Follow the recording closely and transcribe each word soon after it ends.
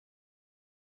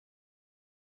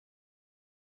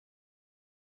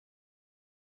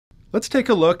Let's take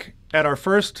a look at our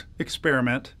first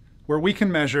experiment where we can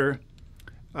measure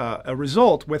a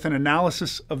result with an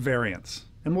analysis of variance.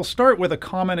 And we'll start with a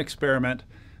common experiment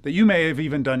that you may have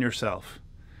even done yourself,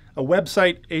 a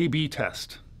website A/B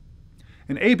test.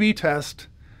 An A/B test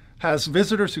has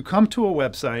visitors who come to a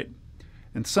website,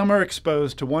 and some are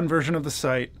exposed to one version of the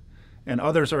site and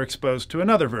others are exposed to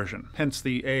another version, hence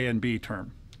the A and B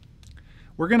term.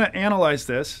 We're going to analyze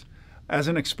this as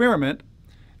an experiment,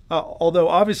 although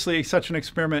obviously such an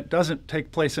experiment doesn't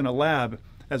take place in a lab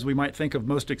as we might think of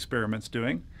most experiments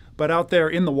doing, but out there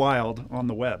in the wild on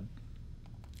the web.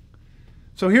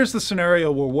 So here's the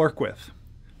scenario we'll work with.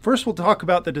 First, we'll talk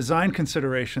about the design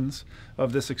considerations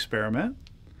of this experiment,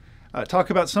 talk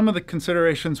about some of the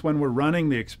considerations when we're running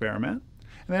the experiment,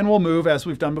 and then we'll move, as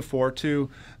we've done before, to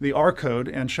the R code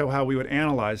and show how we would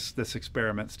analyze this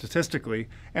experiment statistically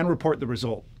and report the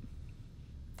result.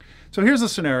 So here's a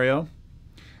scenario.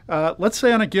 Let's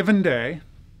say on a given day,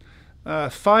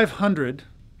 500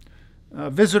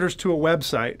 visitors to a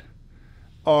website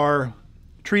are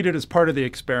treated as part of the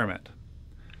experiment.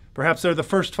 Perhaps they're the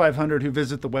first 500 who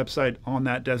visit the website on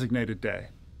that designated day.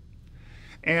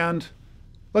 And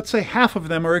let's say half of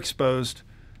them are exposed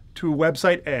to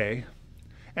website A,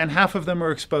 and half of them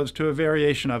are exposed to a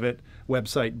variation of it,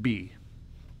 website B.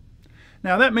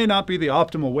 Now, that may not be the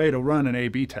optimal way to run an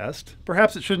A/B test.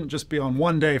 Perhaps it shouldn't just be on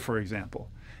one day, for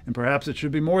example, and perhaps it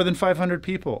should be more than 500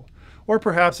 people, or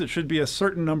perhaps it should be a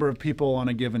certain number of people on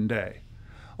a given day.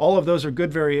 All of those are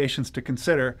good variations to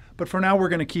consider, but for now we're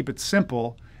going to keep it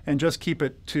simple and just keep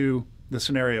it to the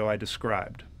scenario I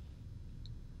described.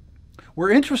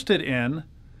 We're interested in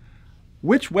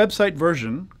which website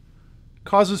version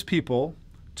causes people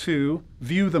to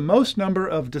view the most number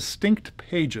of distinct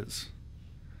pages.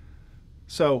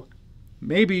 So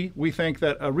maybe we think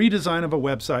that a redesign of a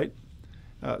website,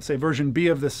 say version B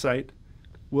of this site,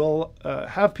 will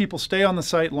have people stay on the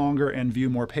site longer and view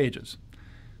more pages.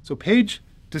 So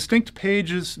distinct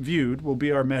pages viewed will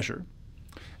be our measure.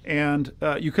 And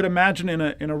you could imagine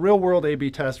in a real-world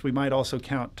A/B test, we might also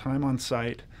count time on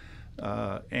site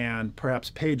and perhaps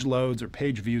page loads or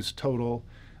page views total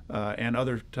and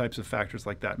other types of factors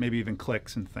like that, maybe even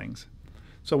clicks and things.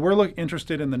 So we're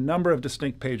interested in the number of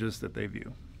distinct pages that they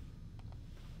view.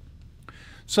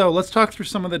 So let's talk through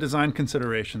some of the design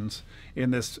considerations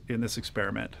in this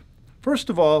experiment.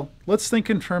 First of all, let's think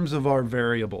in terms of our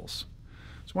variables.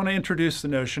 So I want to introduce the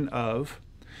notion of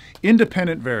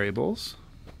independent variables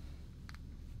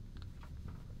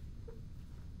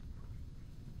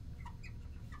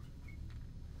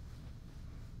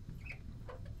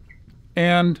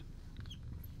and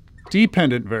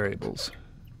dependent variables.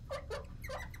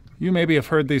 You maybe have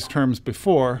heard these terms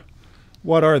before.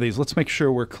 What are these? Let's make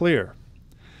sure we're clear.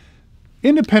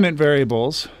 Independent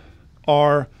variables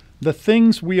are the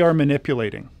things we are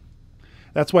manipulating.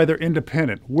 That's why they're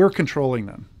independent. We're controlling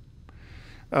them.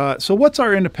 So what's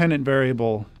our independent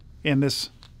variable in this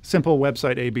simple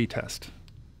website A/B test?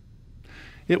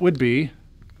 It would be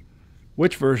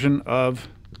which version of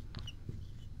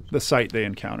the site they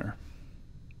encounter,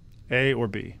 A or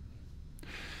B.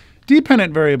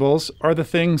 Dependent variables are the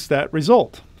things that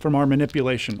result from our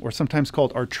manipulation, or sometimes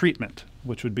called our treatment,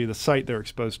 which would be the site they're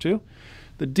exposed to.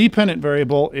 The dependent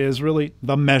variable is really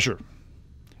the measure.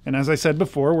 And as I said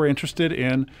before, we're interested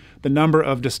in the number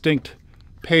of distinct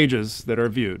pages that are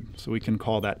viewed, so we can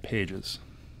call that pages.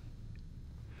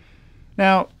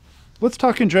 Now, let's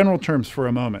talk in general terms for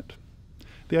a moment.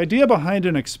 The idea behind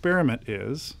an experiment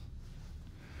is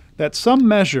that some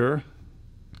measure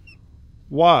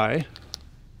y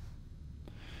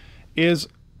is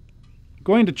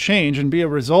going to change and be a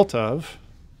result of,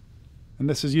 and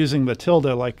this is using the tilde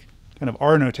like kind of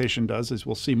R notation does, as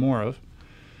we'll see more of,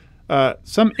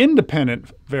 some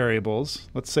independent variables.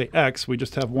 Let's say x, we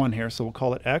just have one here, so we'll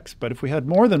call it x, but if we had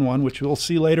more than one, which we'll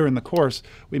see later in the course,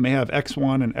 we may have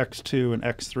x1 and x2 and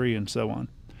x3 and so on.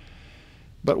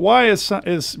 But y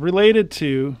is related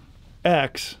to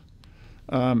x,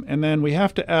 and then we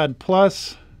have to add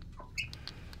plus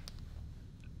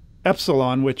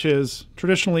epsilon, which is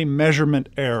traditionally measurement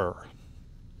error.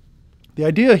 The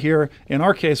idea here, in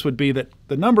our case, would be that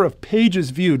the number of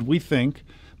pages viewed, we think,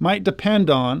 might depend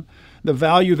on the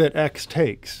value that x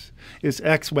takes. Is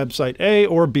x website A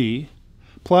or B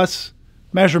plus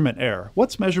measurement error?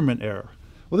 What's measurement error?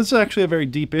 Well, this is actually a very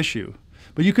deep issue,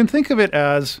 but you can think of it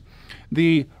as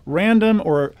the random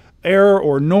or error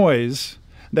or noise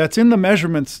that's in the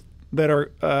measurements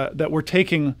that we're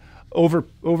taking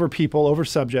over people, over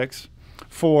subjects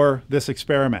for this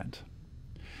experiment.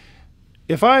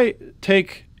 If I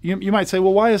take you might say,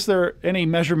 well, why is there any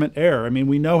measurement error? I mean,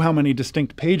 we know how many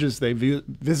distinct pages they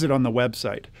visit on the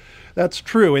website. That's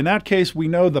true. In that case, we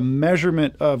know the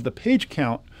measurement of the page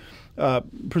count,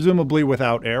 presumably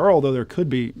without error, although there could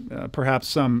be perhaps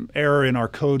some error in our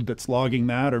code that's logging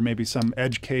that, or maybe some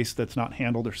edge case that's not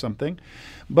handled or something.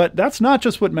 But that's not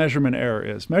just what measurement error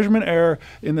is. Measurement error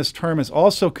in this term is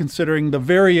also considering the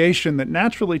variation that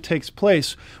naturally takes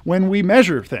place when we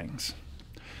measure things.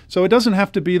 So it doesn't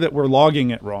have to be that we're logging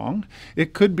it wrong.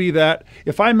 It could be that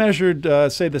if I measured,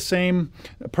 say, the same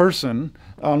person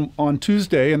on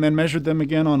Tuesday and then measured them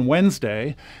again on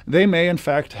Wednesday, they may in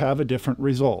fact have a different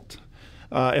result.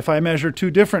 If I measure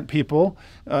two different people,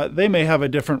 they may have a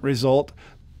different result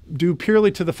due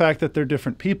purely to the fact that they're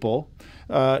different people,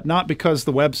 not because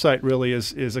the website really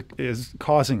is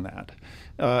causing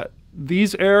that.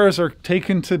 These errors are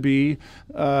taken to be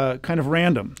kind of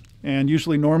random and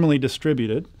usually normally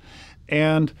distributed,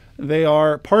 and they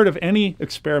are part of any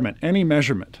experiment, any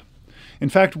measurement. In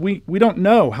fact, we don't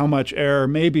know how much error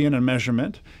may be in a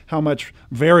measurement, how much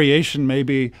variation may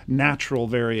be natural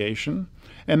variation,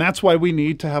 and that's why we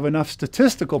need to have enough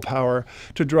statistical power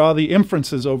to draw the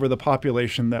inferences over the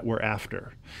population that we're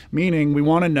after. Meaning, we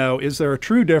want to know, is there a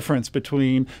true difference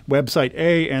between website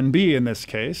A and B in this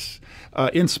case,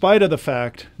 in spite of the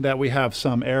fact that we have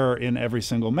some error in every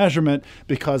single measurement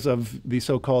because of the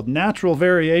so-called natural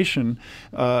variation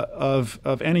of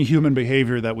any human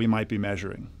behavior that we might be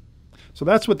measuring. So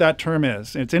that's what that term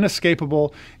is. It's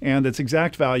inescapable, and its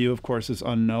exact value, of course, is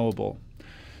unknowable.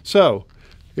 So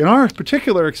in our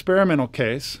particular experimental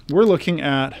case, we're looking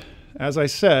at, as I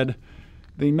said,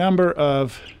 the number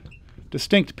of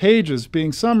distinct pages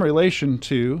being some relation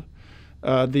to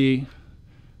the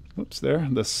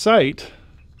site,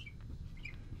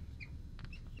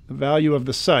 the value of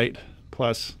the site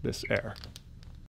plus this error.